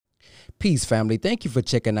Peace, family. Thank you for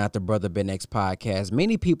checking out the Brother Ben X podcast.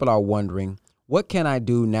 Many people are wondering, what can I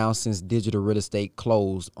do now since digital real estate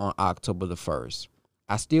closed on October the 1st?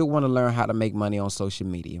 I still want to learn how to make money on social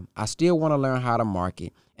media. I still want to learn how to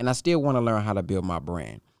market, and I still want to learn how to build my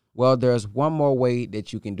brand. Well, there's one more way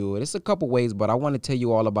that you can do it. It's a couple ways, but I want to tell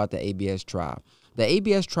you all about the ABS Tribe. The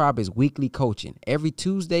ABS Tribe is weekly coaching every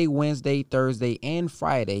Tuesday, Wednesday, Thursday, and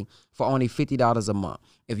Friday for only $50 a month.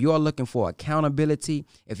 If you are looking for accountability,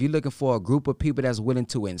 if you're looking for a group of people that's willing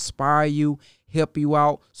to inspire you, help you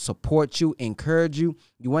out, support you, encourage you,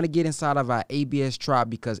 you want to get inside of our ABS Tribe,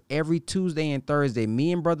 because every Tuesday and Thursday,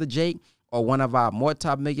 me and Brother Jake or one of our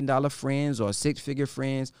multi-million-dollar friends or six-figure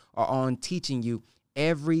friends are on teaching you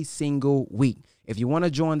every single week. If you want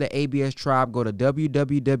to join the ABS Tribe, go to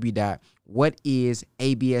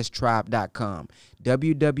www.whatisaBStribe.com.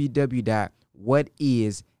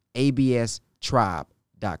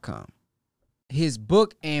 www.whatisaBStribe.com. His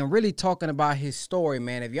book, and really talking about his story,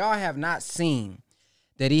 man. If y'all have not seen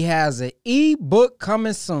that he has an ebook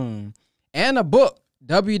coming soon and a book,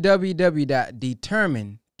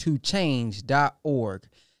 www.determinedtochange.org.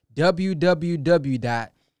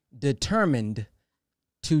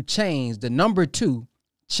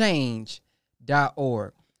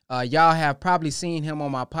 www.determined2change.org. Y'all have probably seen him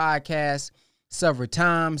on my podcast several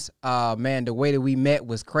times. Man, the way that we met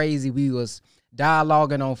was crazy. We was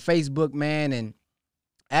dialoguing on Facebook, man, and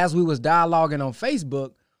as we was dialoguing on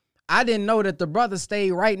Facebook, I didn't know that the brother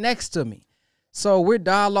stayed right next to me. So we're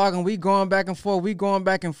dialoguing, we going back and forth,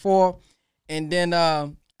 and then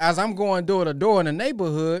as I'm going door to door in the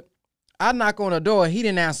neighborhood, I knock on the door. He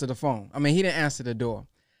didn't answer the phone. He didn't answer the door.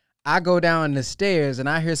 I go down the stairs and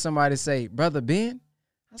I hear somebody say, "Brother Ben?"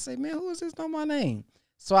 I say, "Man, who is this? Know my name."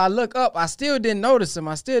 So I look up. I still didn't notice him.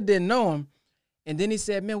 I still didn't know him. And then he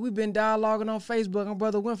said, "Man, we've been dialoguing on Facebook on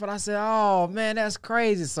Brother Winford." I said, "Oh, man, that's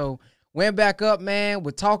crazy." So went back up, man.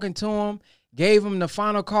 We're talking to him. Gave him the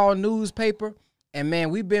Final Call newspaper. And, man,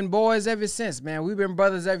 we've been boys ever since, man. We've been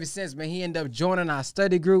brothers ever since, man. He ended up joining our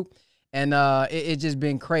study group. And it just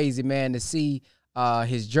been crazy, man, to see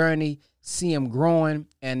his journey, see him growing.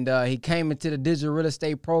 And he came into the digital real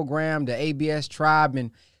estate program, the ABS Tribe, and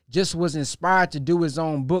just was inspired to do his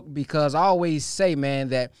own book, because I always say, man,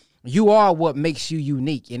 that you are what makes you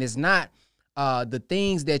unique. And it's not the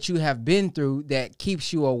things that you have been through that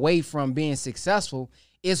keeps you away from being successful.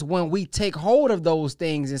 It's when we take hold of those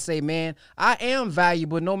things and say, man, I am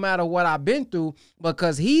valuable no matter what I've been through,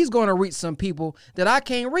 because he's going to reach some people that I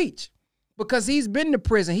can't reach. Because he's been to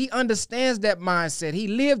prison. He understands that mindset. He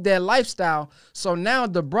lived that lifestyle. So now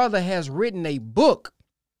the brother has written a book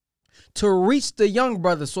to reach the young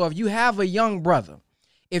brother. So if you have a young brother,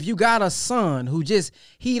 if you got a son who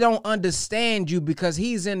he don't understand you because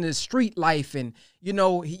he's in the street life and,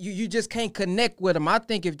 you just can't connect with him. I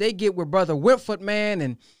think if they get with Brother Winford, man,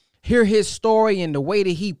 and hear his story and the way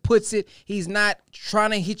that he puts it, he's not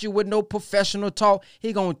trying to hit you with no professional talk.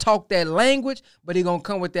 He going to talk that language, but he going to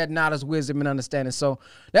come with that knowledge, wisdom, and understanding. So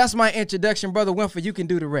that's my introduction. Brother Winford, you can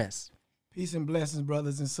do the rest. Peace and blessings,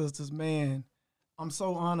 brothers and sisters. Man, I'm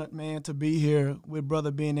so honored, man, to be here with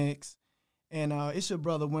Brother Ben X. And it's your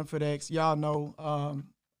brother, Winford X. Y'all know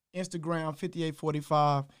Instagram,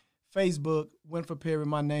 5845, Facebook, Winford Perry,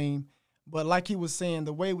 my name. But like he was saying,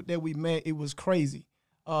 the way that we met, it was crazy.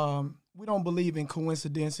 We don't believe in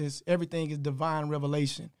coincidences. Everything is divine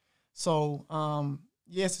revelation. So,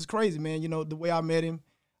 yes, it's crazy, man. The way I met him,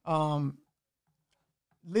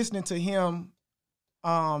 listening to him,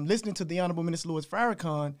 listening to the Honorable Minister Louis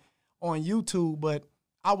Farrakhan on YouTube, but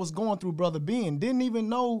I was going through Brother Ben. Didn't even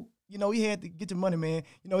know, he had to get your money, man.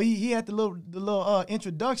 He had the little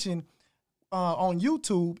introduction on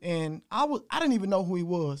YouTube, and I didn't even know who he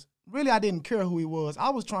was. Really, I didn't care who he was.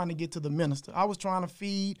 I was trying to get to the minister. I was trying to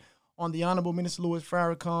feed on the Honorable Minister Louis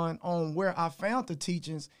Farrakhan on where I found the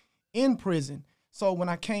teachings in prison. So when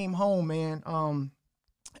I came home, man,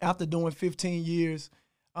 after doing 15 years,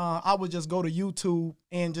 I would just go to YouTube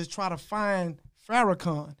and just try to find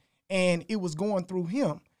Farrakhan, and it was going through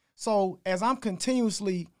him. So as I'm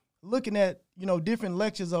continuously looking at, different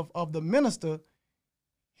lectures of the minister,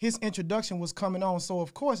 his introduction was coming on. So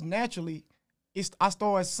of course, naturally, I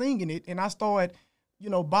started singing it, and I started,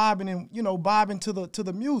 bobbing to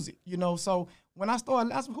the music, So when I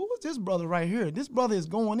started asking, who is this brother right here? This brother is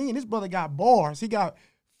going in. This brother got bars. He got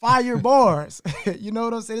fire bars. You know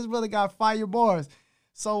what I'm saying? This brother got fire bars.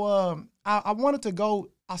 So I wanted to go.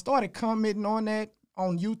 I started commenting on that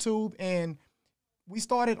on YouTube, and we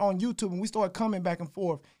started on YouTube, and we started coming back and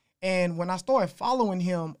forth. And when I started following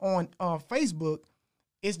him on Facebook,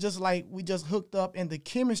 it's just like we just hooked up, and the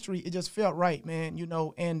chemistry, it just felt right, man,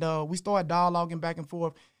 and we started dialoguing back and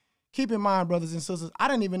forth. keep in mind, brothers and sisters, I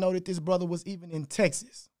didn't even know that this brother was even in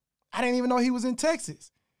Texas. I didn't even know he was in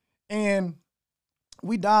Texas. And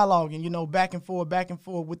we dialoguing, you know, back and forth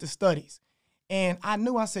with the studies. And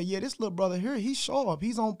I said, yeah, this little brother here, he's sharp.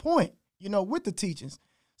 He's on point, you know, with the teachings.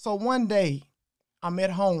 So one day I'm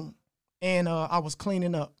at home and I was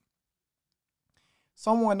cleaning up.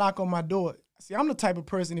 Someone knocked on my door. See, I'm the type of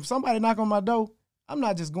person, if somebody knock on my door, I'm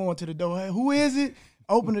not just going to the door. Hey, who is it?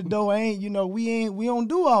 Open the door. We don't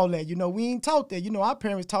do all that. You know, we ain't taught that. You know, our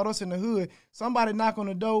parents taught us in the hood. Somebody knock on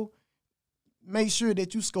the door, make sure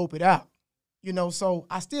that you scope it out. You know, so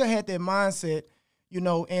I still had that mindset, you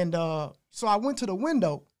know, and so I went to the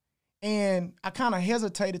window and I kind of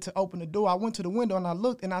hesitated to open the door. I went to the window and I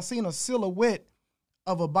looked and I seen a silhouette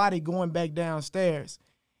of a body going back downstairs.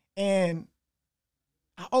 And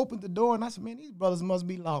I opened the door and I said, man, these brothers must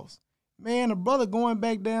be lost. Man, a brother going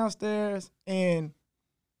back downstairs, and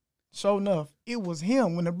sure enough, it was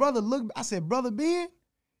him. When the brother looked, I said, Brother Ben?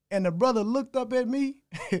 And the brother looked up at me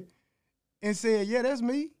and said, yeah, that's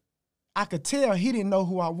me. I could tell he didn't know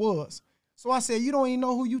who I was. So I said, you don't even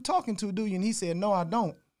know who you talking to, do you? And he said, no, I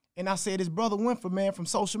don't. And I said, it's Brother Winford, man, from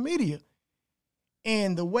social media.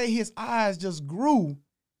 And the way his eyes just grew,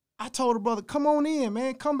 I told the brother, come on in,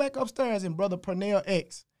 man. Come back upstairs. And Brother Pernell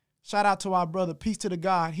X, shout out to our brother, peace to the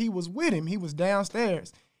God, he was with him. He was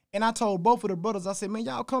downstairs. And I told both of the brothers, I said, man,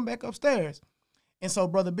 y'all come back upstairs. And so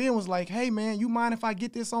Brother Ben was like, hey, man, you mind if I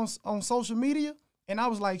get this on social media? And I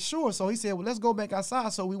was like, sure. So he said, well, let's go back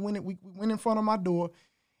outside. So we went in front of my door,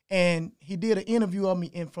 and he did an interview of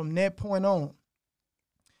me. And from that point on,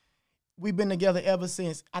 we've been together ever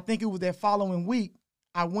since. I think it was that following week,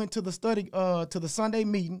 I went to the Sunday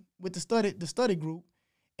meeting with the study group,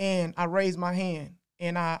 and I raised my hand.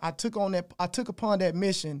 And I took upon that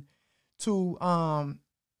mission to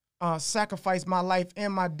sacrifice my life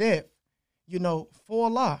and my death, you know, for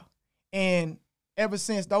Allah. And ever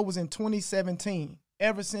since, that was in 2017.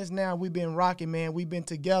 Ever since now, we've been rocking, man. We've been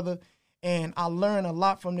together, and I learned a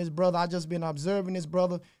lot from this brother. I just been observing this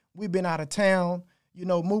brother. We've been out of town, you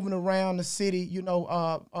know, moving around the city, you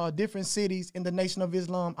know, different cities in the Nation of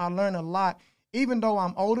Islam. I learned a lot. Even though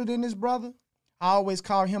I'm older than this brother, I always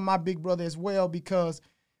call him my big brother as well, because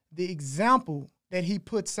the example that he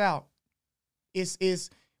puts out is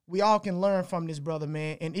we all can learn from this brother,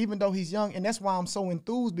 man. And even though he's young, and that's why I'm so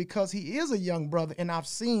enthused, because he is a young brother, and I've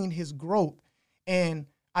seen his growth, and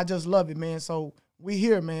I just love it, man. So we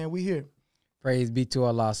here, man. We here. Praise be to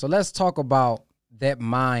Allah. So let's talk about that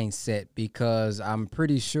mindset, because I'm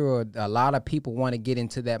pretty sure a lot of people want to get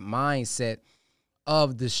into that mindset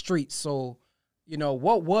of the streets. So, you know,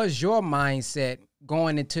 what was your mindset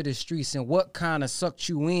going into the streets, and what kind of sucked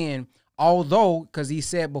you in? Although, because he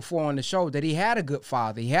said before on the show that he had a good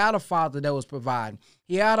father. He had a father that was providing.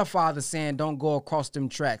 He had a father saying, don't go across them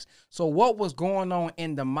tracks. So what was going on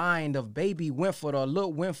in the mind of baby Winford or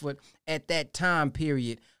little Winford at that time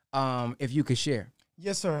period, if you could share?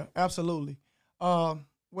 Yes, sir. Absolutely.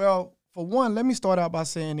 Well, for one, let me start out by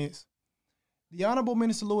saying this. The Honorable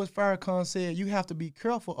Minister Louis Farrakhan said you have to be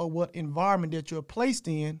careful of what environment that you're placed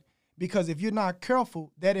in, because if you're not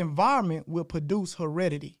careful, that environment will produce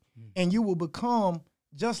heredity, and you will become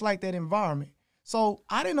just like that environment. So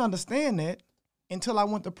I didn't understand that until I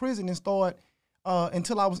went to prison and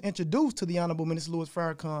until I was introduced to the Honorable Minister Louis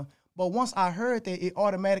Farrakhan. But once I heard that, it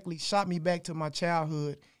automatically shot me back to my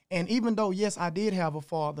childhood. And even though, yes, I did have a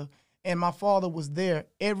father, and my father was there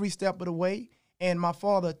every step of the way, and my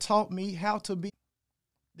father taught me how to be,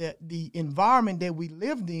 the environment that we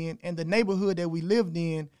lived in and the neighborhood that we lived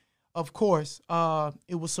in, of course,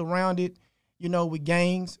 it was surrounded, you know, with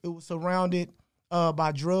gangs. It was surrounded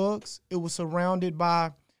by drugs. It was surrounded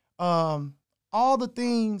by all the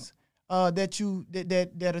things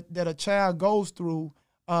that a child goes through,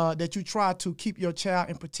 that you try to keep your child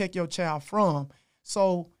and protect your child from.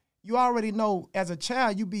 So you already know, as a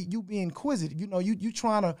child, you be inquisitive. You know, you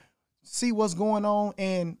trying to see what's going on.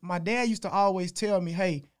 And my dad used to always tell me,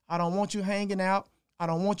 hey, I don't want you hanging out. I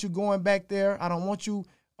don't want you going back there. I don't want you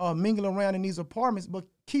mingling around in these apartments. But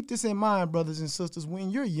keep this in mind, brothers and sisters, when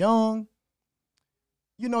you're young,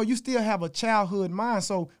 you know, you still have a childhood mind.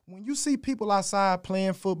 So when you see people outside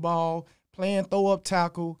playing football, playing throw-up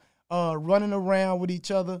tackle, running around with each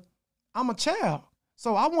other, I'm a child.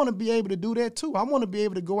 So I want to be able to do that too. I want to be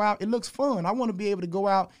able to go out. It looks fun. I want to be able to go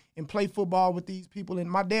out and play football with these people. And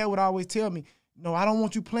my dad would always tell me, no, I don't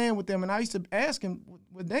want you playing with them. And I used to ask him,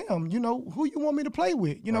 well, damn, you know, who you want me to play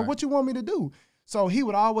with? You know, right. What you want me to do? So he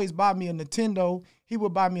would always buy me a Nintendo. He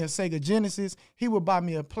would buy me a Sega Genesis. He would buy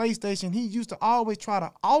me a PlayStation. He used to always try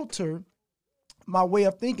to alter my way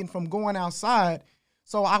of thinking from going outside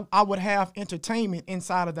So I would have entertainment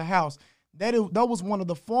inside of the house. That was one of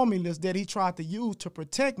the formulas that he tried to use to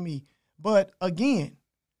protect me. But again,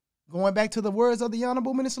 going back to the words of the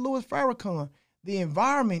Honorable Minister Louis Farrakhan, the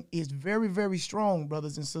environment is very, very strong,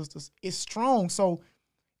 brothers and sisters. It's strong. So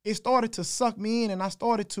it started to suck me in, and I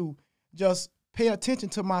started to just pay attention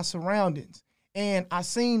to my surroundings. And I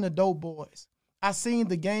seen the dope boys. I seen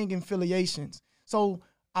the gang affiliations. So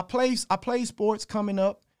I played sports coming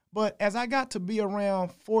up, but as I got to be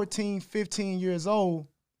around 14, 15 years old,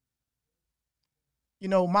 you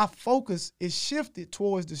know, my focus is shifted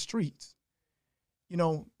towards the streets. You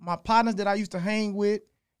know, my partners that I used to hang with,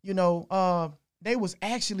 you know, they was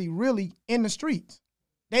actually really in the streets.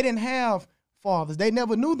 They didn't have fathers. They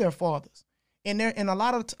never knew their fathers. And a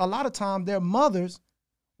lot of times their mothers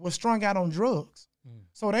were strung out on drugs.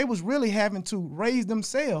 So they was really having to raise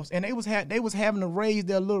themselves, and they was having to raise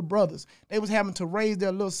their little brothers. They was having to raise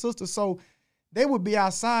their little sisters. So they would be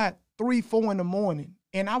outside 3, 4 in the morning,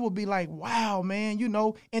 and I would be like, wow, man, you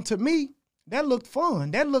know. And to me, that looked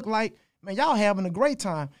fun. That looked like, man, y'all having a great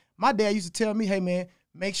time. My dad used to tell me, hey, man,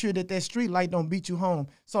 make sure that street light don't beat you home.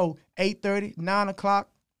 So 8:30, 9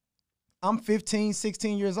 o'clock, I'm 15,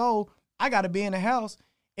 16 years old. I got to be in the house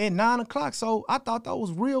at 9 o'clock. So I thought that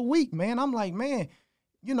was real weak, man. I'm like, man,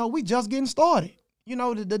 you know, we just getting started. You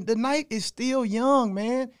know, the night is still young,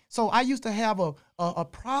 man. So I used to have a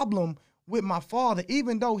problem with my father.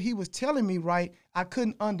 Even though he was telling me right, I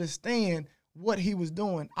couldn't understand what he was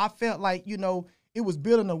doing. I felt like, you know, it was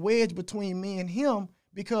building a wedge between me and him,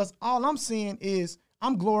 because all I'm seeing is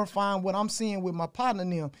I'm glorifying what I'm seeing with my partner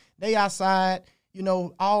and them. They outside, you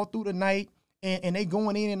know, all through the night, and they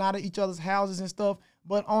going in and out of each other's houses and stuff.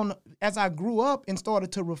 But as I grew up and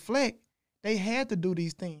started to reflect, they had to do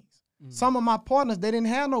these things. Some of my partners, they didn't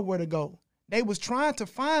have nowhere to go. They was trying to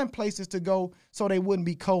find places to go so they wouldn't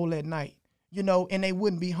be cold at night, you know, and they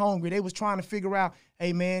wouldn't be hungry. They was trying to figure out,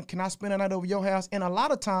 hey, man, can I spend a night over your house? And a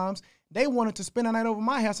lot of times, they wanted to spend a night over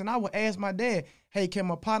my house, and I would ask my dad, hey, can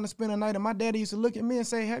my partner spend a night? And my daddy used to look at me and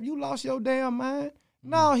say, have you lost your damn mind?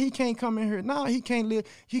 No, he can't come in here. No, he can't live.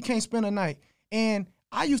 He can't spend a night. And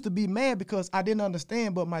I used to be mad because I didn't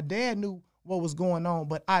understand, but my dad knew what was going on,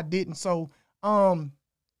 but I didn't. So those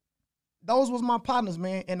was my partners,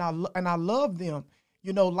 man, and I love them,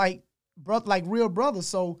 you know, like real brothers.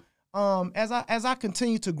 So as I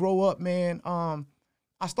continue to grow up, man,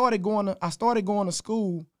 I started going to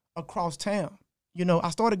school across town. You know, I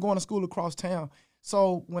started going to school across town.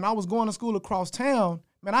 So when I was going to school across town,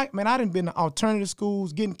 I done been to alternative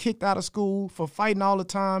schools, getting kicked out of school for fighting all the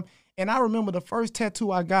time. And I remember the first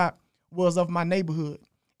tattoo I got was of my neighborhood.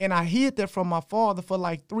 And I hid that from my father for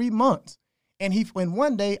like 3 months. And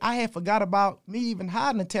one day I had forgot about me even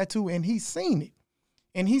hiding a tattoo, and he seen it.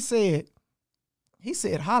 And he said,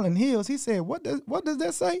 Highland Hills. He said, what does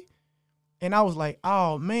that say? And I was like,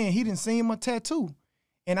 oh man, he didn't see my tattoo.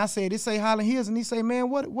 And I said, it say Highland Hills. And he say, man,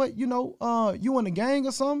 what, you know, you in the gang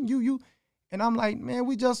or something? You. And I'm like, man,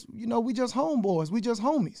 we just homeboys. We just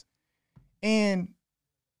homies. And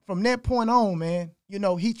from that point on, man, you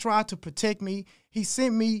know, he tried to protect me. He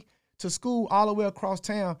sent me to school all the way across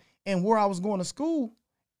town. And where I was going to school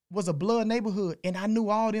was a blood neighborhood. And I knew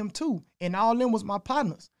all them too. And all them was my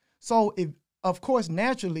partners. So of course,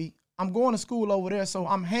 naturally, I'm going to school over there. So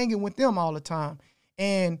I'm hanging with them all the time.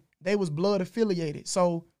 And they was blood affiliated.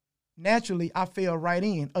 So naturally, I fell right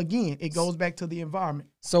in. Again, it goes back to the environment.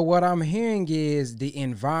 So what I'm hearing is the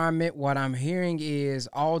environment. What I'm hearing is,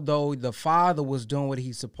 although the father was doing what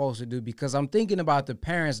he's supposed to do, because I'm thinking about the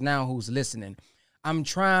parents now who's listening. I'm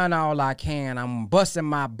trying all I can. I'm busting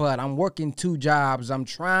my butt. I'm working 2 jobs. I'm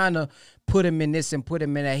trying to put him in this and put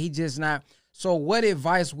him in that. He just not. So what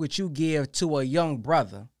advice would you give to a young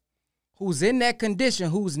brother who's in that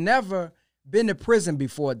condition, who's never been to prison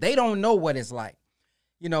before? They don't know what it's like.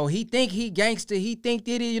 You know, he think he gangster. He think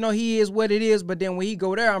that, you know, he is what it is. But then when he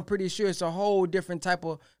go there, I'm pretty sure it's a whole different type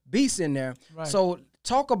of beast in there. Right. So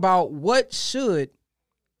talk about what should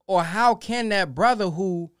or how can that brother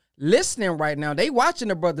who listening right now, they watching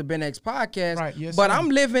the Brother Ben X podcast, right, yes, but sir.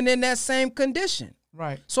 I'm living in that same condition.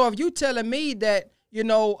 Right. So if you telling me that, you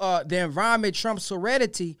know, the environment trumps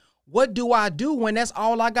heredity, what do I do when that's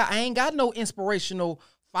all I got? I ain't got no inspirational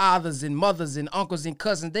fathers and mothers and uncles and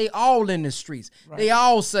cousins. They all in the streets. Right. They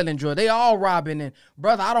all selling drugs. They all robbing. And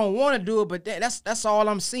brother, I don't want to do it, but that's all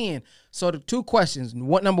I'm seeing. So the 2 questions.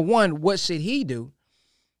 Number 1, what should he do?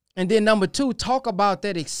 And then number 2, talk about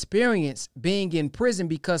that experience being in prison,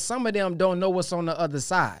 because some of them don't know what's on the other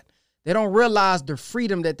side. They don't realize the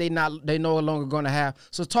freedom that they no longer going to have.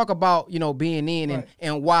 So talk about, you know, being in right.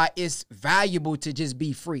 and why it's valuable to just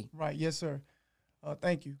be free. Right. Yes, sir.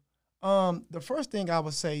 Thank you. The first thing I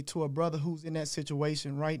would say to a brother who's in that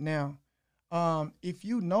situation right now, if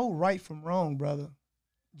you know right from wrong, brother,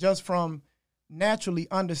 just from naturally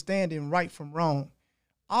understanding right from wrong,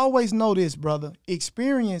 always know this, brother,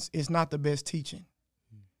 experience is not the best teaching.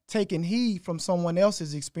 Taking heed from someone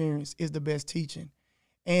else's experience is the best teaching.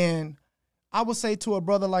 And I would say to a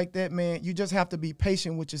brother like that, man, you just have to be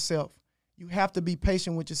patient with yourself. You have to be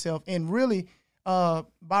patient with yourself. And really, by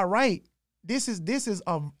right, this is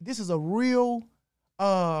a real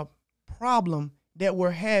problem that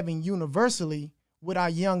we're having universally with our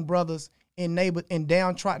young brothers in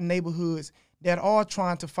downtrodden neighborhoods that are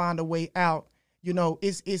trying to find a way out. You know,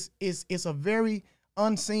 it's a very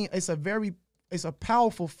unseen, it's a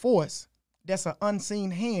powerful force that's an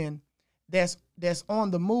unseen hand that's on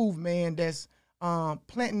the move, man, that's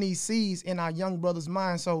planting these seeds in our young brothers'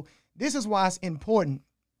 minds. So this is why it's important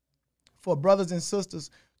for brothers and sisters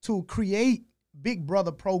to create big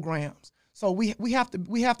brother programs. So we have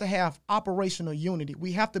to have operational unity.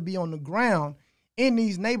 We have to be on the ground in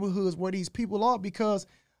these neighborhoods where these people are, because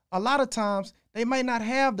a lot of times they may not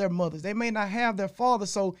have their mothers, they may not have their fathers,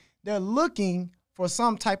 so they're looking for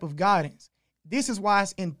some type of guidance. This is why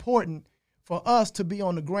it's important for us to be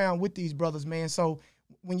on the ground with these brothers, man. So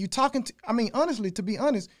when you're talking to, honestly, to be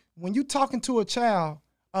honest, when you're talking to a child,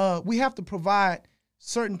 we have to provide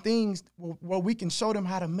certain things where we can show them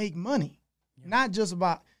how to make money. Yeah. Not just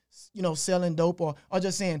about, selling dope or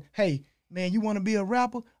just saying, hey, man, you want to be a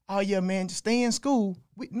rapper? Oh, yeah, man, just stay in school.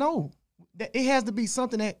 No, it has to be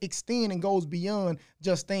something that extends and goes beyond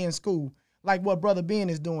just stay in school, like what Brother Ben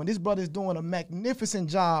is doing. This brother is doing a magnificent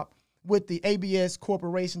job with the ABS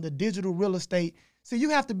Corporation, the digital real estate. So you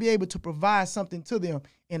have to be able to provide something to them.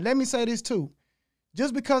 And let me say this too.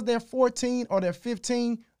 Just because they're 14 or they're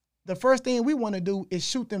 15, the first thing we want to do is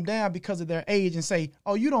shoot them down because of their age and say,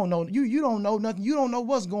 oh, you don't know, you don't know nothing. You don't know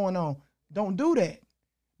what's going on. Don't do that.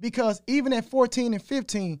 Because even at 14 and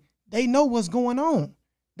 15, they know what's going on.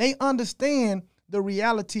 They understand the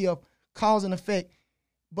reality of cause and effect,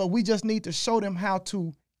 but we just need to show them how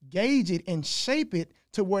to gauge it and shape it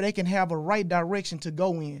to where they can have a right direction to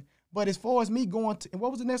go in. But as far as me going to, and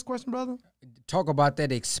what was the next question, brother? Talk about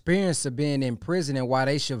that experience of being in prison and why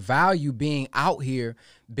they should value being out here,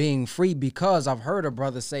 being free, because I've heard a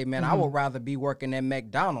brother say, man, I would rather be working at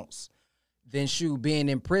McDonald's than being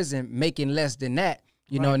in prison, making less than that,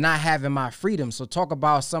 not having my freedom. So talk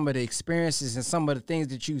about some of the experiences and some of the things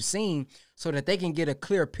that you've seen so that they can get a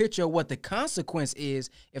clear picture of what the consequence is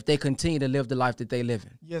if they continue to live the life that they live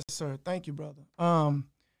in. Yes, sir. Thank you, brother.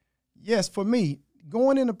 Yes, for me,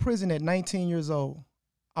 going into prison at 19 years old,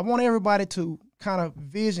 I want everybody to kind of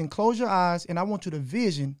close your eyes, and I want you to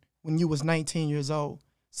vision when you was 19 years old.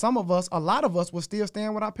 A lot of us were still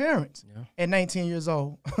staying with our parents at 19 years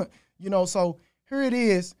old. So here it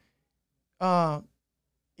is.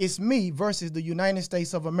 It's me versus the United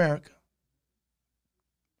States of America.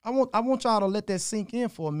 I want y'all to let that sink in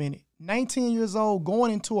for a minute. 19 years old,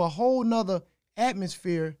 going into a whole nother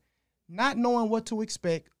atmosphere, not knowing what to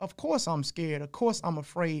expect. Of course I'm scared. Of course I'm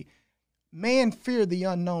afraid. Man fear the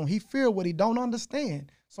unknown. He fear what he don't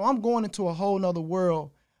understand. So I'm going into a whole nother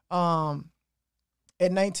world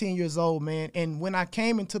at 19 years old, man. And when I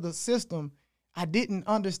came into the system, I didn't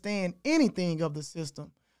understand anything of the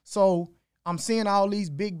system. So I'm seeing all these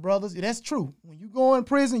big brothers. That's true. When you go in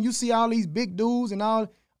prison, you see all these big dudes and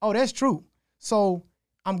all. Oh, that's true. So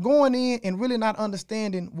I'm going in and really not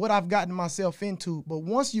understanding what I've gotten myself into. But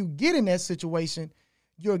once you get in that situation,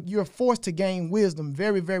 you're forced to gain wisdom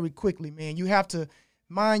very, very quickly, man. You have to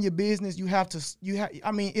mind your business.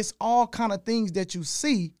 It's all kind of things that you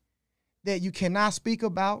see that you cannot speak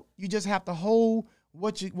about. You just have to hold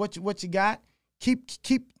what you got. Keep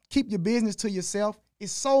your business to yourself.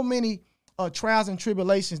 It's so many trials and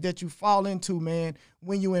tribulations that you fall into, man,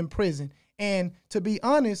 when you're in prison. And to be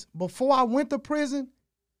honest, before I went to prison,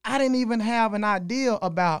 I didn't even have an idea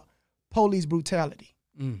about police brutality.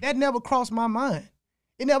 That never crossed my mind.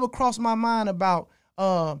 It never crossed my mind about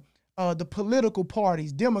the political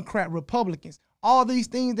parties, Democrat, Republicans, all these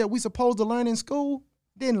things that we supposed to learn in school.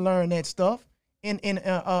 Didn't learn that stuff in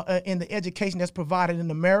the education that's provided in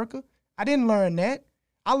America. I didn't learn that.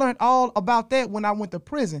 I learned all about that when I went to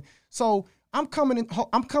prison. So I'm coming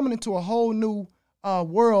into a whole new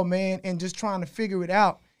world, man, and just trying to figure it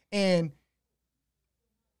out. And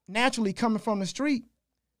naturally, coming from the street,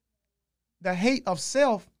 the hate of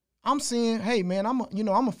self, I'm seeing, hey, man,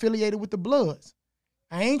 I'm affiliated with the Bloods.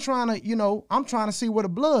 I ain't trying to, I'm trying to see where the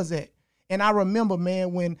Bloods at. And I remember,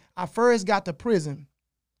 man, when I first got to prison,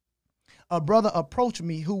 a brother approached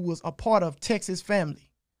me who was a part of Texas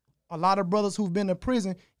Family, a lot of brothers who've been to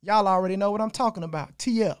prison, y'all already know what I'm talking about.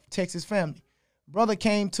 TF, Texas Family. Brother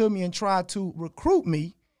came to me and tried to recruit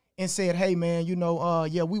me and said, hey, man,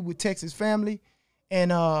 yeah, we with Texas Family,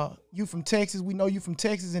 and you from Texas. We know you from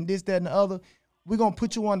Texas and this, that, and the other. We're going to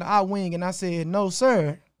put you under our wing. And I said, no,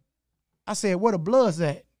 sir. I said, where the blood's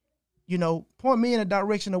at? Point me in the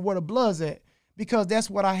direction of where the blood's at, because that's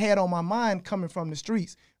what I had on my mind coming from the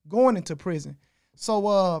streets, going into prison.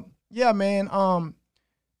 So, yeah, man,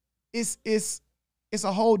 it's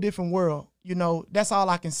a whole different world. That's all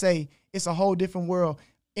I can say. It's a whole different world.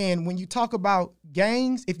 And when you talk about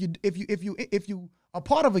gangs, if you are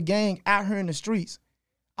part of a gang out here in the streets,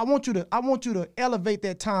 I want you to elevate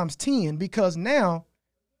that times 10, because now,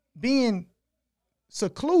 being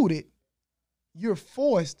secluded, you're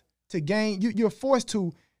forced to you're forced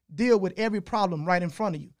to deal with every problem right in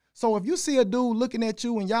front of you. So if you see a dude looking at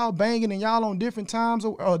you and y'all banging and y'all on different times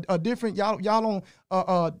or different, y'all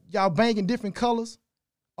banging different colors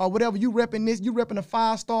or whatever, you repping this, you repping a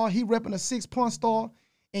 5-star, he repping a 6-point star,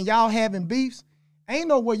 and y'all having beefs, ain't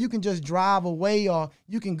no way you can just drive away or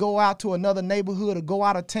you can go out to another neighborhood or go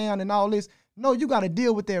out of town and all this. No, you got to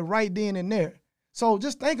deal with that right then and there. So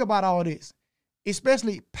just think about all this,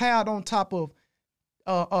 especially piled on top of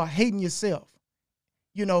hating yourself.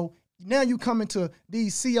 Now you come into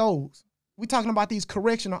these COs. We're talking about these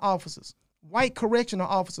correctional officers, white correctional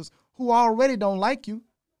officers who already don't like you.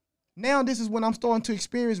 Now this is when I'm starting to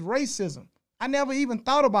experience racism. I never even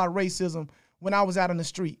thought about racism when I was out on the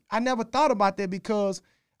street. I never thought about that because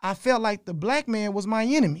I felt like the black man was my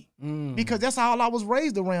enemy, because that's all I was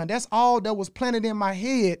raised around. That's all that was planted in my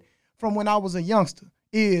head from when I was a youngster,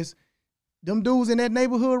 is them dudes in that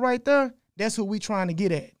neighborhood right there, that's who we trying to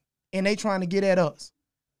get at, and they trying to get at us.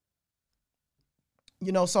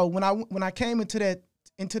 So when I came into that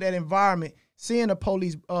environment, seeing the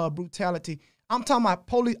police brutality, I'm talking about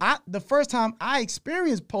police. The first time I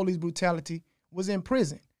experienced police brutality was in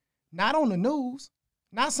prison, not on the news,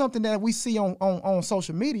 not something that we see on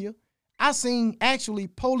social media. I seen actually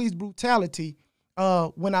police brutality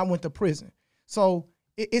when I went to prison. So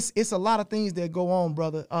it's a lot of things that go on,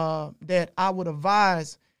 brother, that I would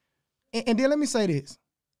advise. And then let me say this.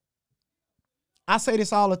 I say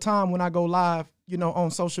this all the time when I go live,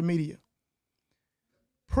 on social media.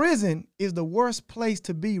 Prison is the worst place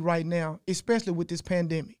to be right now, especially with this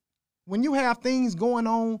pandemic. When you have things going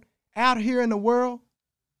on out here in the world,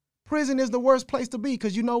 prison is the worst place to be,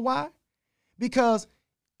 because you know why? Because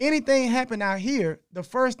anything happen out here, the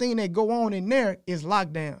first thing that go on in there is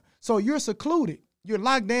lockdown. So you're secluded. You're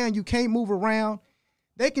locked down. You can't move around.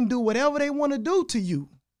 They can do whatever they want to do to you.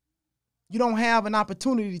 You don't have an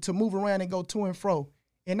opportunity to move around and go to and fro.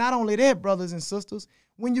 And not only that, brothers and sisters,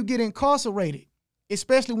 when you get incarcerated,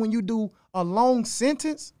 especially when you do a long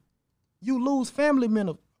sentence, you lose family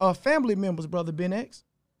members, Brother Ben X.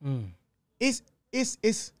 It's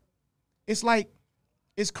like,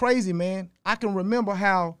 it's crazy, man. I can remember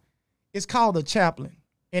how it's called a chaplain,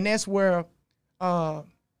 and that's where all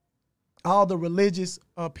the religious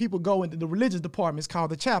people go into the religious department. It's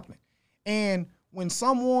called the chaplain. And when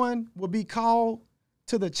someone would be called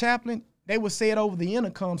to the chaplain, they would say it over the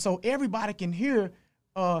intercom so everybody can hear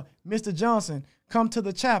Mr. Johnson come to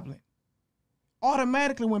the chaplain.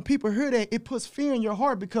 Automatically, when people hear that, it puts fear in your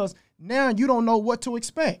heart, because now you don't know what to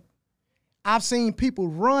expect. I've seen people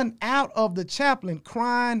run out of the chaplain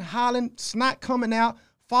crying, hollering, snot coming out,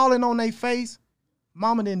 falling on their face.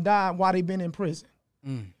 Mama didn't die while they been in prison.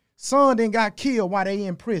 Son didn't got killed while they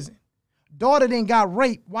in prison. Daughter didn't got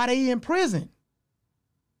raped while they in prison.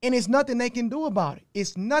 And it's nothing they can do about it.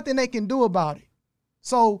 It's nothing they can do about it.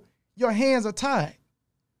 So your hands are tied.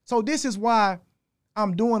 So this is why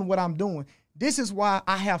I'm doing what I'm doing. This is why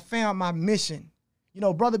I have found my mission.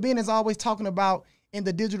 Brother Ben is always talking about in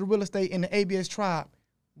the digital real estate in the ABS tribe,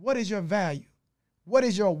 what is your value? What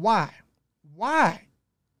is your why? Why?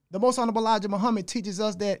 The Most Honorable Elijah Muhammad teaches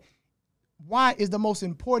us that why is the most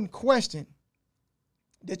important question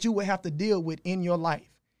that you will have to deal with in your life.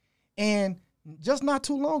 And just not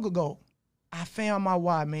too long ago, I found my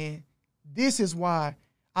why, man. This is why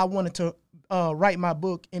I wanted to write my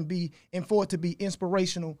book and for it to be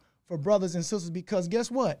inspirational for brothers and sisters, because guess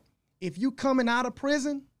what? If you coming out of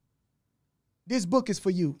prison, this book is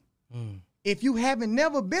for you. If you haven't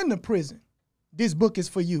never been to prison, this book is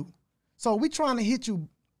for you. So we trying to hit you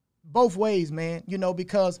both ways, man,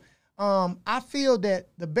 because I feel that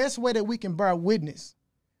the best way that we can bear witness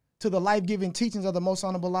to the life-giving teachings of the Most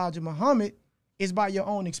Honorable Elijah Muhammad is by your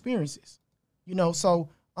own experiences. So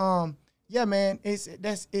yeah, man,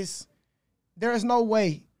 there is no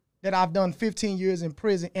way that I've done 15 years in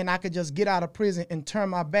prison and I could just get out of prison and turn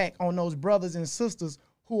my back on those brothers and sisters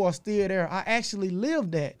who are still there. I actually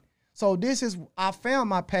lived that. So I found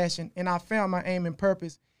my passion and I found my aim and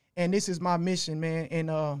purpose. And this is my mission, man. And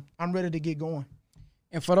I'm ready to get going.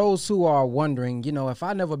 And for those who are wondering, you know, if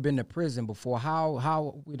I never been to prison before,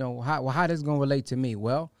 how this going to relate to me?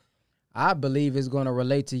 Well, I believe it's going to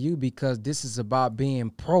relate to you because this is about being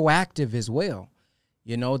proactive as well.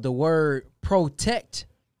 You know, the word protect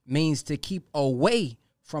means to keep away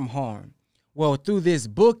from harm. Well, through this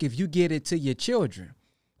book, if you get it to your children,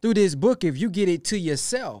 through this book, if you get it to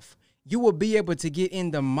yourself, you will be able to get in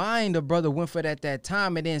the mind of Brother Winford at that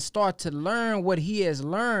time and then start to learn what he has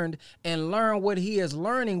learned and learn what he is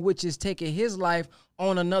learning, which is taking his life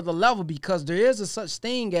on another level, because there is a such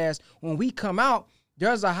thing as when we come out,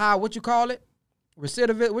 there's a high, what you call it?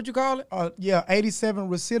 Recidivism, what you call it? 87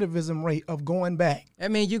 recidivism rate of going back. I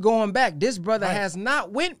mean, you're going back. This brother has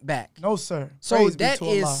not went back. No, sir. So Praise that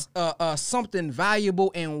is something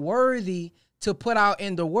valuable and worthy to put out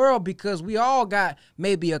in the world, because we all got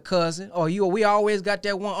maybe a cousin or we always got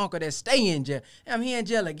that one uncle that stay in jail. I'm here in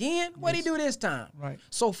jail again. What'd he do this time? Right.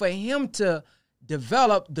 So for him to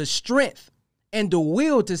develop the strength and the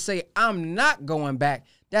will to say, I'm not going back,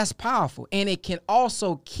 that's powerful. And it can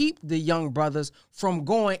also keep the young brothers from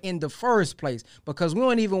going in the first place, because we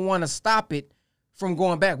don't even want to stop it from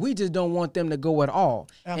going back. We just don't want them to go at all.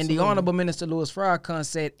 Absolutely. And the Honorable Minister Louis Farrakhan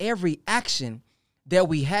said every action that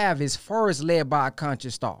we have is first led by a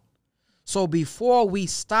conscious thought. So before we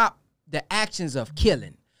stop the actions of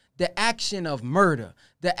killing, the action of murder,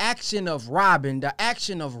 the action of robbing, the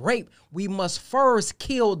action of rape, we must first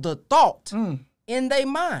kill the thought in their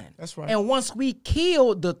mind. That's right. And once we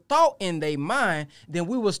kill the thought in their mind, then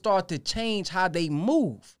we will start to change how they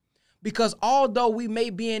move. Because although we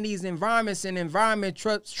may be in these environments and environment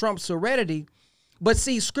trumps heredity, but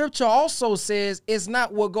see, scripture also says it's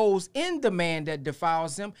not what goes in the man that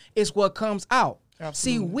defiles him, it's what comes out.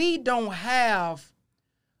 Absolutely. See, we don't have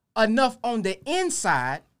enough on the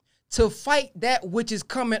inside to fight that which is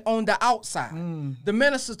coming on the outside. The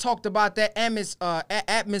minister talked about that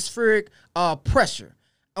atmospheric pressure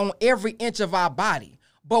on every inch of our body.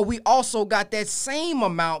 But we also got that same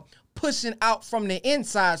amount pushing out from the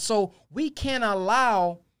inside. So we can't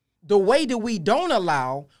allow, the way that we don't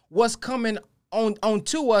allow what's coming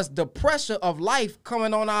onto us, the pressure of life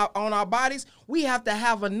coming on our bodies, we have to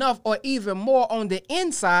have enough or even more on the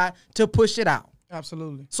inside to push it out.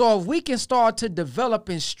 Absolutely. So if we can start to develop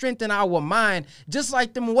and strengthen our mind, just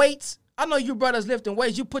like them weights, I know you brothers lifting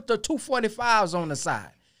weights, you put the 245s on the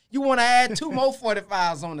side. You want to add 2 more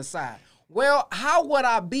 45s on the side. Well, how would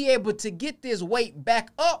I be able to get this weight back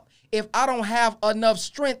up if I don't have enough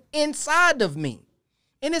strength inside of me?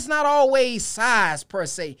 And it's not always size per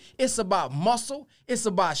se. It's about muscle. It's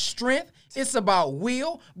about strength. It's about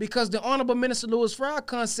will, because the Honorable Minister Louis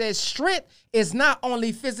Farrakhan says strength is not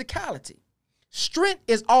only physicality. Strength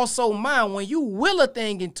is also mind. When you will a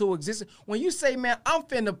thing into existence, when you say, man, I'm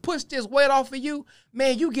finna push this weight off of you,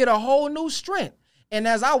 man, you get a whole new strength. And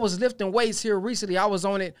as I was lifting weights here recently, I was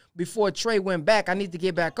on it before Trey went back. I need to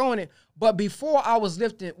get back on it. But before I was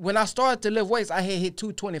lifting, when I started to lift weights, I had hit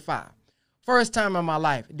 225. First time in my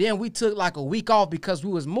life. Then we took like a week off because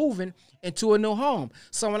we was moving into a new home.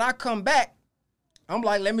 So when I come back, I'm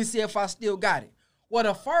like, let me see if I still got it. Well,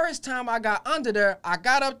 the first time I got under there, I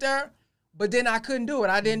got up there, but then I couldn't do it.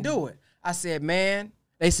 I didn't do it. I said, man,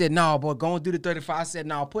 they said, no, boy, go and do the 35. I said,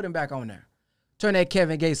 no, put him back on there. Turn that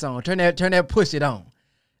Kevin Gates on. Turn that push it on.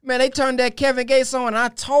 Man, they turned that Kevin Gates on, and I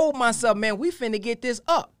told myself, man, we finna get this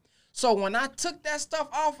up. So when I took that stuff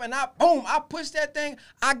off and I pushed that thing,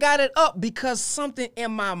 I got it up because something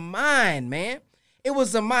in my mind, man. It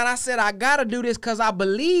was a mind. I said, I got to do this because I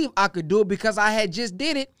believe I could do it, because I had just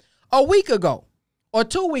did it a week ago or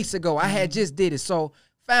 2 weeks ago. I had just did it. So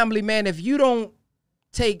family, man, if you don't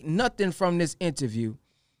take nothing from this interview,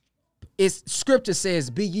 it's scripture says,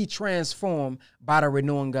 be ye transformed by the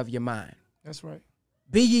renewing of your mind. That's right.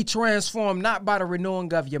 Be ye transformed not by the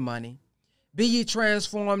renewing of your money. Be ye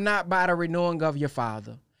transformed not by the renewing of your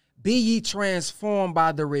father. Be ye transformed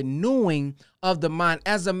by the renewing of the mind.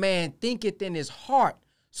 As a man thinketh in his heart,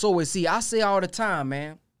 so is he. I say all the time,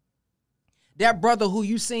 man, that brother who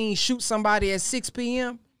you seen shoot somebody at 6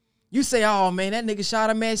 p.m., you say, oh, man, that nigga shot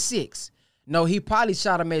him at 6. No, he probably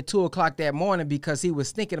shot him at 2 o'clock that morning because he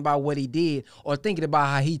was thinking about what he did or thinking about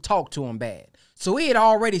how he talked to him bad. So he had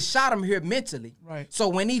already shot him here mentally. Right. So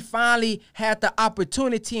when he finally had the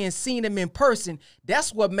opportunity and seen him in person,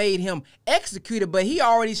 that's what made him executed, but he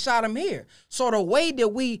already shot him here. So the way that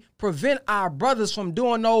we prevent our brothers from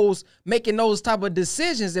doing those, making those type of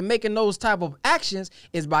decisions and making those type of actions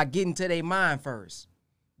is by getting to their mind first.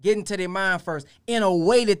 get into their mind first in a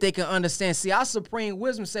way that they can understand. See, our supreme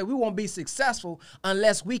wisdom said we won't be successful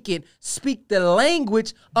unless we can speak the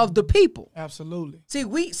language of the people. Absolutely.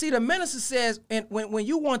 See, the minister says, and when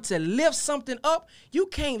you want to lift something up, you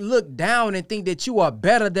can't look down and think that you are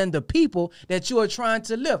better than the people that you are trying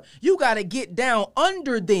to lift. You got to get down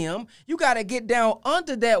under them. You got to get down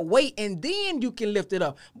under that weight, and then you can lift it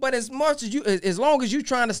up. But as long as you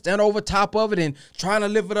trying to stand over top of it and trying to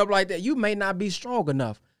lift it up like that, you may not be strong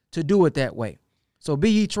enough to do it that way. So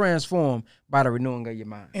be ye transformed by the renewing of your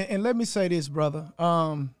mind. And let me say this, brother.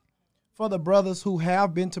 For the brothers who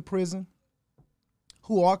have been to prison,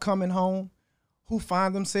 who are coming home, who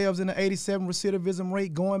find themselves in the 87 recidivism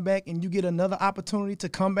rate, going back and you get another opportunity to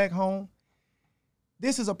come back home,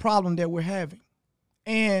 this is a problem that we're having.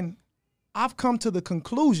 And I've come to the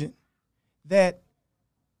conclusion that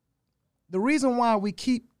the reason why we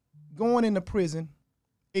keep going into prison,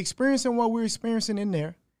 experiencing what we're experiencing in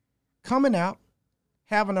there, coming out,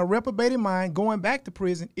 having a reprobated mind, going back to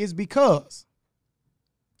prison, is because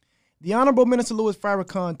the Honorable Minister Louis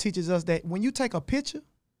Farrakhan teaches us that when you take a picture,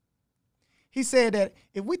 he said that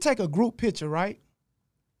if we take a group picture, right,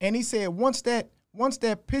 and he said once that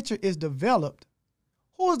picture is developed,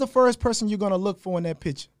 who is the first person you're going to look for in that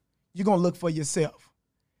picture? You're going to look for yourself.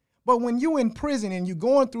 But when you're in prison and you're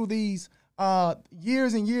going through these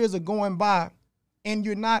years and years of going by, and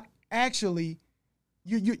you're not actually,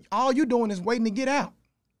 all you're doing is waiting to get out.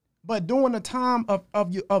 But during the time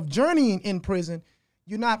of journeying in prison,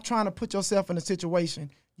 you're not trying to put yourself in a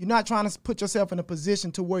situation. You're not trying to put yourself in a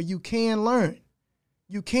position to where you can learn.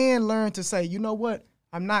 You can learn to say, you know what?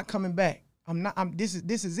 I'm not coming back. This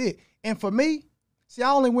is it. And for me, see,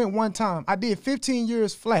 I only went one time. I did 15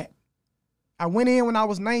 years flat. I went in when I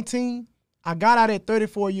was 19. I got out at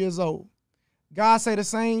 34 years old. God say the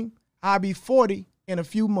same. I'll be 40 in a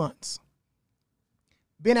few months.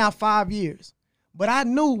 Been out 5 years. But I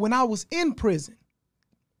knew when I was in prison,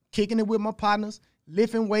 kicking it with my partners,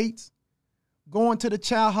 lifting weights, going to the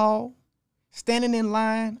chow hall, standing in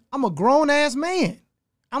line. I'm a grown-ass man.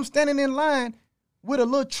 I'm standing in line with a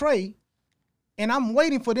little tray, and I'm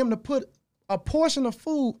waiting for them to put a portion of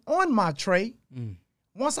food on my tray.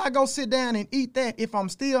 Once I go sit down and eat that, if I'm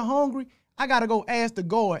still hungry, I got to go ask the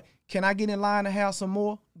guard, can I get in line to have some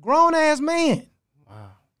more? Grown-ass man.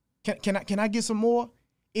 Wow. Can I get some more?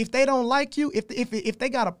 If they don't like you, if they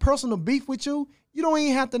got a personal beef with you, you don't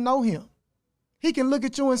even have to know him. He can look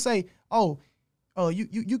at you and say, "Oh,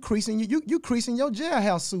 you creasing your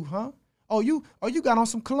jailhouse suit, huh? Oh, you got on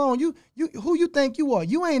some cologne. You who you think you are?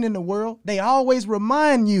 You ain't in the world." They always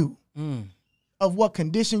remind you of what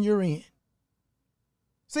condition you're in.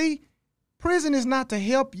 See, prison is not to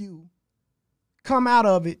help you come out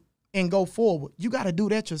of it and go forward. You got to do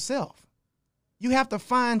that yourself. You have to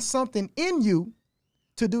find something in you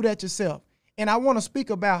to do that yourself. And I want to speak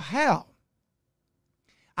about how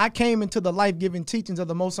I came into the life-giving teachings of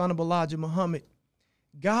the Most Honorable Elijah Muhammad,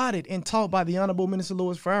 guided and taught by the Honorable Minister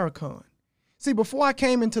Louis Farrakhan. See, before I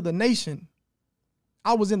came into the nation,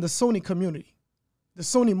 I was in the Sunni community, the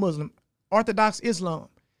Sunni Muslim, Orthodox Islam.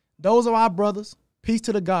 Those are our brothers. Peace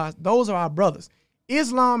to the gods. Those are our brothers.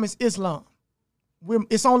 Islam is Islam.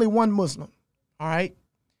 It's only one Muslim, all right?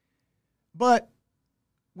 But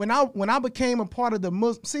when I became a part of the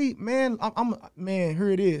Muslim, see, man, man,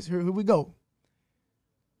 here it is. Here we go.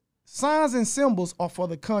 Signs and symbols are for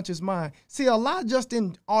the conscious mind. See, Allah just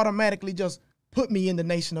didn't automatically just put me in the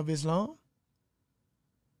Nation of Islam.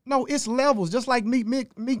 No, it's levels. Just like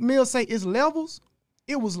Meek Mill say, it's levels.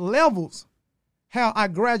 It was levels how I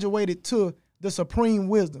graduated to the supreme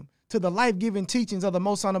wisdom, to the life-giving teachings of the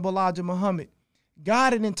Most Honorable Elijah Muhammad,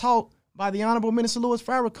 guided and taught by the Honorable Minister Louis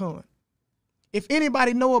Farrakhan. If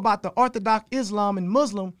anybody know about the Orthodox Islam and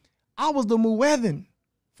Muslim, I was the muezzin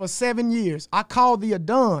for 7 years. I called the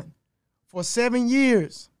adhan for 7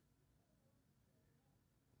 years.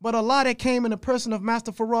 But Allah that came in the person of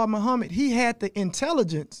Master Farad Muhammad, he had the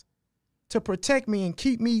intelligence to protect me and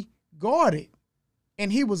keep me guarded.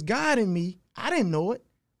 And he was guiding me. I didn't know it,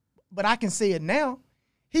 but I can say it now.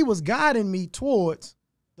 He was guiding me towards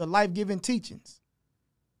the life-giving teachings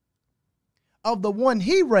of the one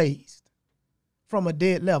he raised from a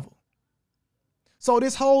dead level. So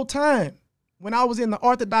this whole time, when I was in the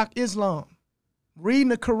Orthodox Islam, reading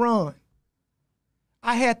the Quran,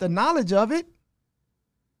 I had the knowledge of it,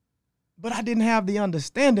 but I didn't have the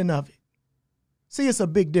understanding of it. See, it's a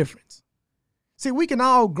big difference. See, we can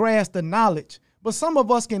all grasp the knowledge, but some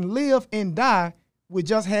of us can live and die with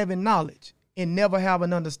just having knowledge and never have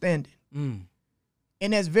an understanding. And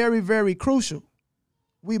that's very, very crucial.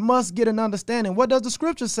 We must get an understanding. What does the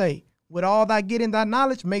scripture say? With all thy getting thy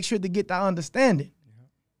knowledge, make sure to get thy understanding.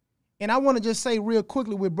 And I want to just say real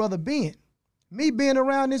quickly with Brother Ben, me being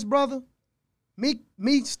around this brother, me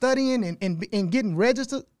studying and getting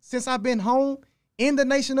registered since I've been home in the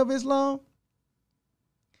Nation of Islam,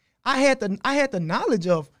 I had the knowledge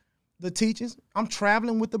of the teachings. I'm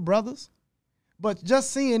traveling with the brothers, but just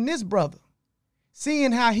seeing this brother,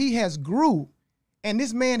 seeing how he has grew, and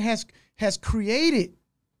this man has created,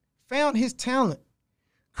 found his talent,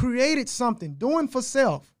 created something, doing for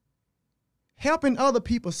self, helping other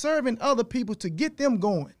people, serving other people to get them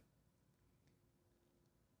going.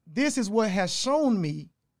 This is what has shown me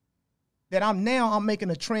that I'm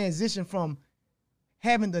making a transition from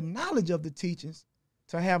having the knowledge of the teachings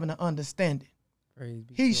to having an understanding.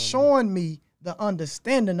 He's showing me the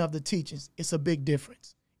understanding of the teachings. It's a big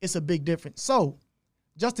difference. It's a big difference. So,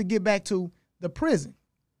 just to get back to the prison,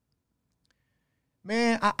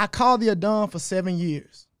 man, I called the Adhan for 7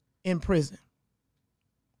 years in prison.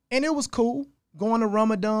 And it was cool going to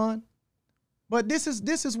Ramadan. But this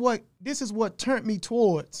is what turned me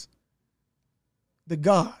towards the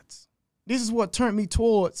gods. This is what turned me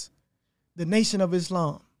towards the Nation of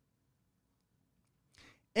Islam.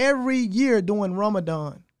 Every year during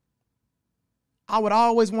Ramadan, I would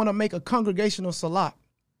always want to make a congregational salat.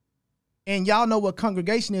 And y'all know what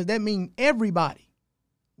congregation is. That means everybody.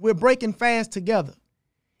 We're breaking fast together.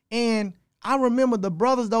 And I remember the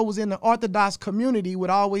brothers that was in the Orthodox community would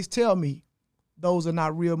always tell me, those are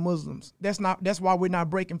not real Muslims. That's why we're not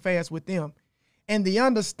breaking fast with them. And the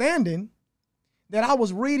understanding that I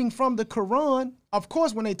was reading from the Quran, of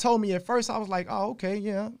course, when they told me at first, I was like, oh, okay,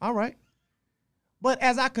 yeah, all right. But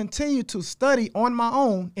as I continued to study on my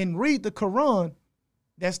own and read the Quran,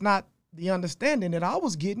 that's not the understanding that I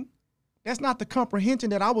was getting. That's not the comprehension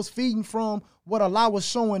that I was feeding from what Allah was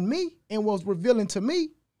showing me and was revealing to me.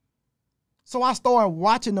 So I started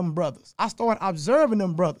watching them brothers. I started observing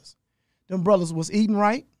them brothers. Them brothers was eating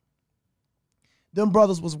right. Them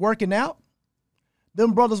brothers was working out.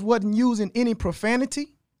 Them brothers wasn't using any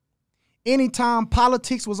profanity. Anytime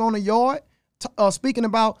politics was on the yard, speaking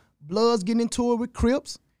about Bloods getting into it with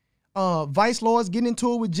Crips, Vice Lords getting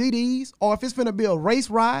into it with GDs, or if it's finna be a race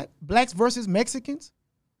riot, blacks versus Mexicans,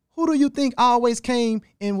 who do you think always came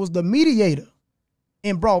and was the mediator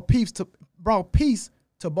and brought peace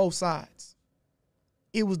to both sides?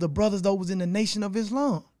 It was the brothers that was in the Nation of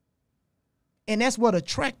Islam. And that's what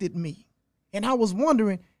attracted me. And I was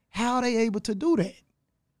wondering, how are they able to do that?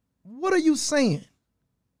 What are you saying?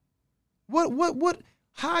 How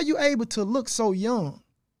are you able to look so young?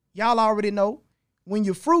 Y'all already know, when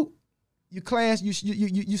you fruit, you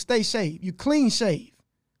stay shaved, you clean shave.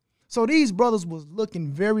 So these brothers was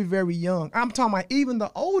looking very, very young. I'm talking about even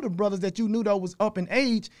the older brothers that you knew that was up in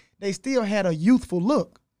age, they still had a youthful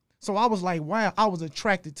look. So I was like, wow, I was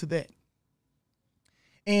attracted to that.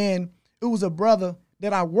 And it was a brother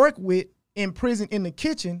that I worked with in prison in the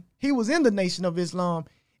kitchen. He was in the Nation of Islam,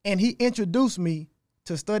 and he introduced me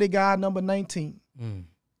to study guide number 19,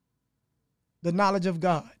 the knowledge of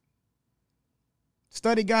God.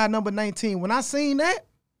 Study guide number 19. When I seen that,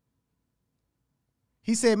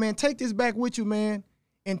 he said, man, take this back with you, man,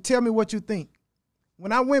 and tell me what you think.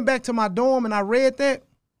 When I went back to my dorm and I read that,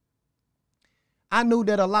 I knew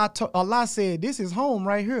that Allah said, this is home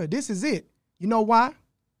right here. This is it. You know why?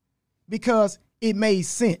 Because it made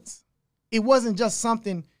sense. It wasn't just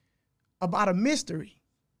something about a mystery.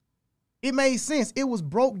 It made sense. It was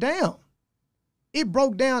broke down. It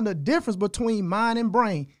broke down the difference between mind and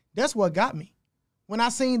brain. That's what got me. When I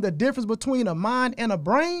seen the difference between a mind and a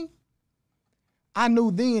brain, I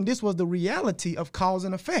knew then this was the reality of cause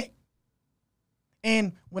and effect.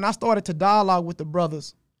 And when I started to dialogue with the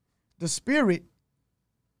brothers, the spirit,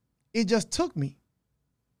 it just took me.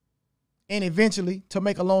 And eventually, to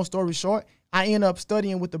make a long story short, I ended up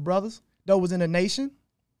studying with the brothers that was in the nation.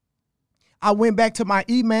 I went back to my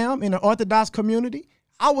imam in the Orthodox community.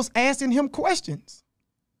 I was asking him questions.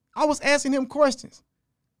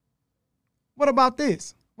 What about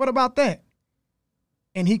this? What about that?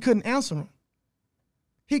 And he couldn't answer them.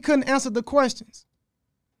 He couldn't answer the questions.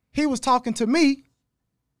 He was talking to me,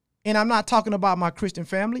 and I'm not talking about my Christian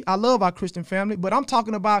family. I love our Christian family, but I'm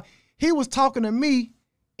talking about he was talking to me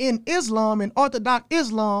in Islam, in Orthodox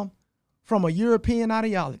Islam, from a European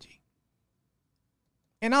ideology.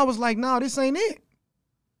 And I was like, no, this ain't it.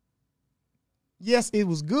 Yes, it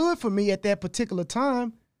was good for me at that particular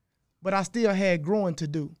time, but I still had growing to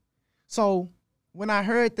do. So when I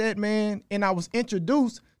heard that, man, and I was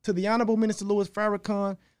introduced to the Honorable Minister Louis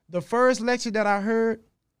Farrakhan, the first lecture that I heard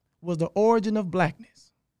was The Origin of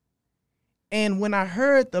Blackness. And when I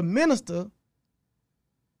heard the minister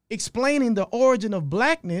explaining the origin of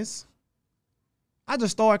blackness, I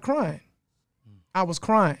just started crying. I was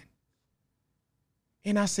crying.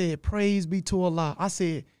 And I said, praise be to Allah. I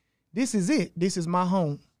said, this is it. This is my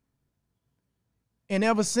home. And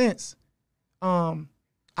ever since,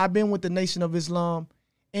 I've been with the Nation of Islam.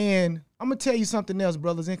 And I'm going to tell you something else,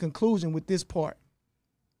 brothers, in conclusion with this part.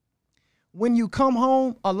 When you come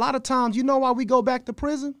home, a lot of times, you know why we go back to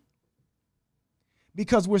prison?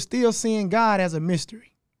 Because we're still seeing God as a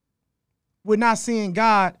mystery. We're not seeing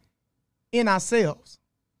God in ourselves.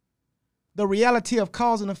 The reality of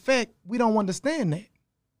cause and effect, we don't understand that.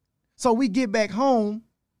 So we get back home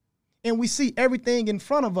and we see everything in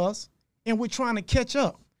front of us and we're trying to catch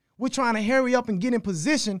up. We're trying to hurry up and get in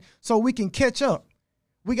position so we can catch up.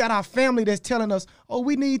 We got our family that's telling us, oh,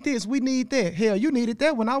 we need this, we need that. Hell, you needed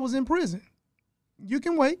that when I was in prison. You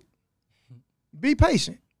can wait. Be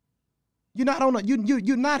patient. You're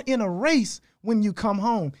not in a race when you come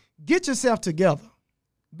home. Get yourself together.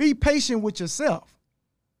 Be patient with yourself.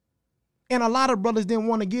 And a lot of brothers didn't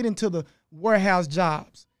want to get into the warehouse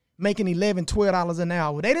jobs, making $11, $12 an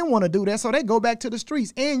hour. They didn't want to do that, so they go back to the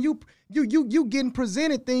streets. And you getting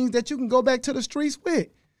presented things that you can go back to the streets with.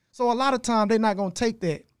 So a lot of times they're not going to take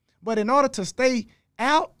that. But in order to stay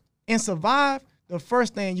out and survive, the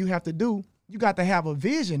first thing you have to do, you got to have a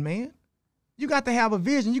vision, man. You got to have a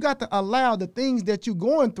vision. You got to allow the things that you're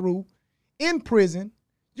going through in prison,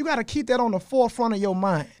 you got to keep that on the forefront of your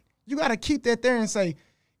mind. You got to keep that there and say,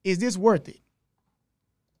 is this worth it?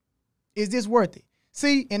 Is this worth it?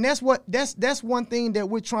 See, and that's one thing that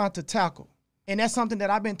we're trying to tackle. And that's something that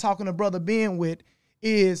I've been talking to Brother Ben with,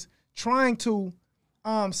 is trying to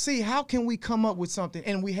see how can we come up with something.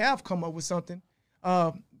 And we have come up with something.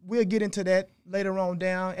 We'll get into that later on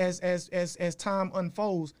down as time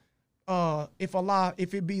unfolds.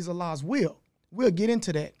 If it be Allah's will, we'll get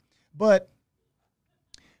into that. But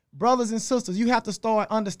brothers and sisters, you have to start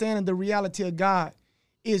understanding the reality of God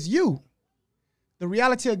is you. The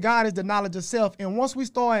reality of God is the knowledge of self. And once we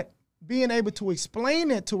start being able to explain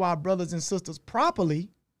it to our brothers and sisters properly,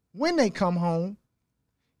 when they come home,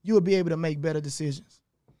 you'll be able to make better decisions.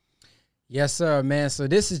 Yes, sir, man. So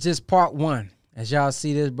this is just part one. As y'all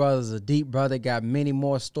see, this brother's a deep brother, got many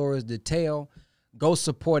more stories to tell. Go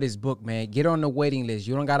support his book, man. Get on the waiting list.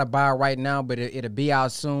 You don't got to buy it right now, but it'll be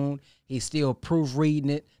out soon. He's still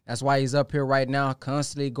proofreading it. That's why he's up here right now,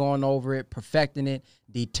 constantly going over it, perfecting it.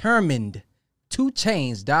 Determined to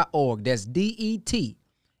change.org. That's DETERMINED,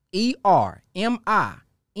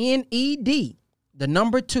 the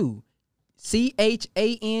number 2,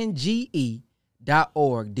 CHANGE.org.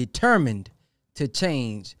 Determined to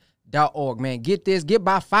change.org, man. Get this. Get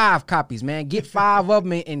by 5 copies, man. Get 5 of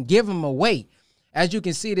them and give them away. As you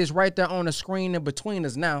can see, this right there on the screen in between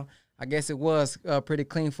us now. I guess it was pretty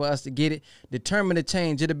clean for us to get it. Determined to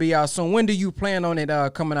change. It'll be out soon. When do you plan on it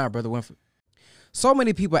coming out, Brother Winford? So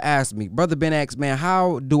many people ask me, Brother Ben asks, man,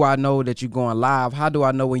 how do I know that you're going live? How do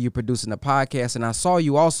I know when you're producing a podcast? And I saw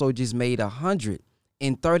you also just made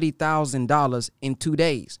 $130,000 in 2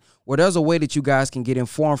 days. Well, there's a way that you guys can get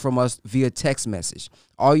informed from us via text message.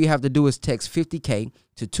 All you have to do is text 50K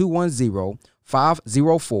to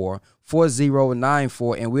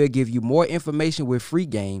 210-504-4094, and we'll give you more information with free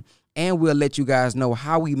game, and we'll let you guys know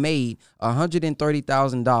how we made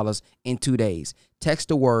 $130,000 in 2 days. Text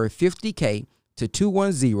the word 50K to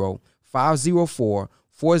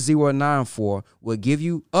 210-504-4094. We'll give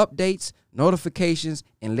you updates, notifications,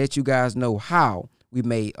 and let you guys know how we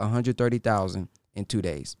made $130,000 in 2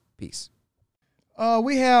 days. Peace.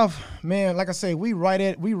 We have, man, like I say, we right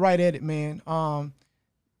at it, man.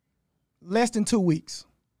 Less than 2 weeks.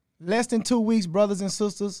 Less than 2 weeks, brothers and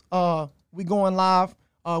sisters. We going live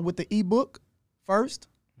with the ebook first.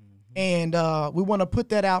 And we want to put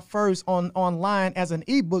that out first online as an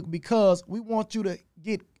ebook, because we want you to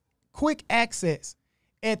get quick access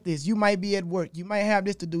at this. You might be at work. You might have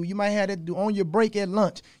this to do. You might have that to do on your break at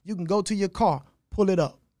lunch. You can go to your car, pull it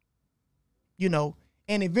up,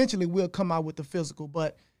 and eventually we'll come out with the physical.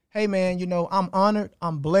 But, hey, man, I'm honored.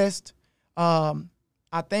 I'm blessed. I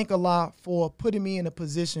thank Allah for putting me in a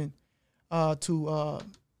position to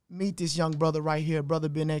meet this young brother right here, Brother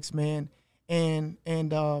Ben X, man. And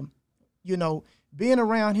being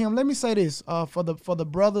around him, let me say this, for the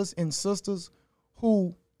brothers and sisters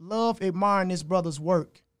who love admiring this brother's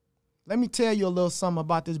work, let me tell you a little something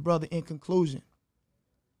about this brother in conclusion.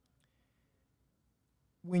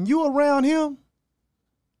 When you around him,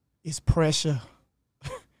 it's pressure.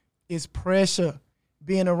 It's pressure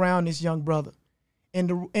being around this young brother.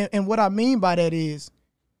 And what I mean by that is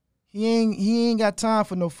he ain't got time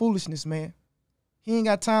for no foolishness, man. He ain't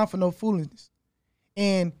got time for no foolishness.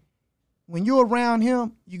 And when you're around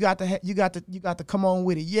him, you got to come on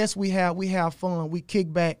with it. Yes, we have fun. We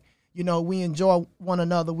kick back. You know, we enjoy one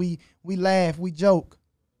another. We laugh, we joke.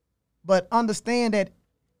 But understand that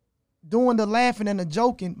doing the laughing and the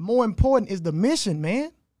joking, more important is the mission,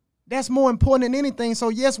 man. That's more important than anything. So,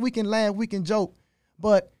 yes, we can laugh, we can joke.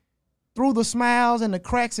 But through the smiles and the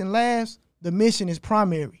cracks and laughs, the mission is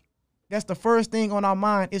primary. That's the first thing on our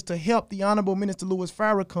mind, is to help the Honorable Minister Louis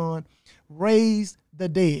Farrakhan raise the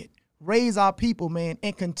dead, raise our people, man,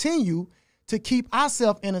 and continue to keep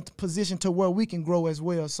ourselves in a position to where we can grow as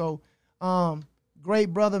well. So,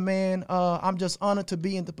 great brother, man. I'm just honored to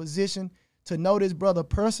be in the position to know this brother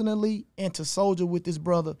personally and to soldier with this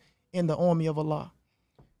brother in the army of Allah.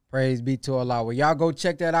 Praise be to Allah. Well, y'all go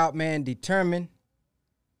check that out, man. Determined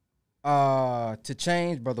to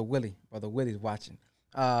change. Brother Willie's watching.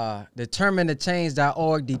 Determined to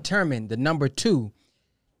change.org. Determined, the number 2,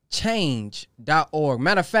 change.org.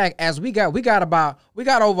 Matter of fact, as we got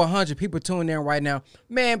over 100 people tuning in right now.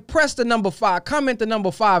 Man, press the number 5. Comment the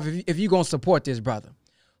number 5 if you're going to support this brother.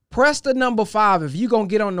 Press the number 5 if you're going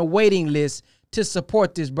to get on the waiting list to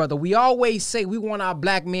support this brother. We always say we want our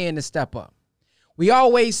black men to step up. We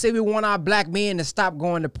always say we want our black men to stop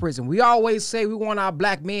going to prison. We always say we want our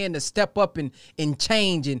black men to step up and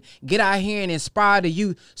change and get out here and inspire the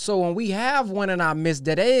youth. So when we have one in our midst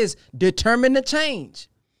that is determined to change,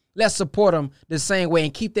 let's support them the same way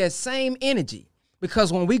and keep that same energy.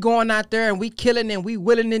 Because when we going out there and we killing and we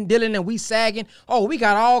willing and dealing and we sagging, we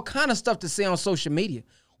got all kind of stuff to say on social media.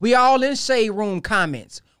 We all in shade room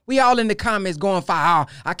comments. We all in the comments going,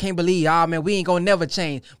 I can't believe, man, we ain't gonna never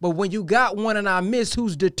change. But when you got one in our midst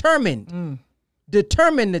who's determined to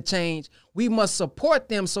change, we must support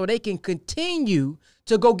them so they can continue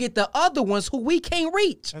to go get the other ones who we can't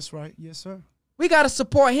reach. That's right. Yes, sir. We got to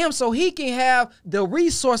support him so he can have the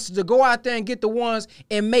resources to go out there and get the ones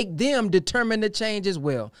and make them determined to change as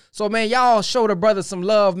well. So, man, y'all show the brother some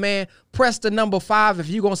love, man. Press the number 5 if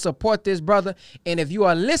you're going to support this brother. And if you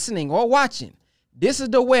are listening or watching, this is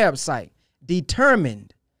the website,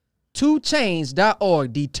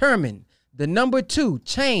 determined2change.org. Determined, the number 2,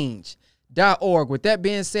 change.org. With that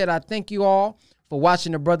being said, I thank you all for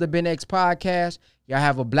watching the Brother Ben X podcast. Y'all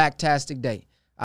have a blacktastic day.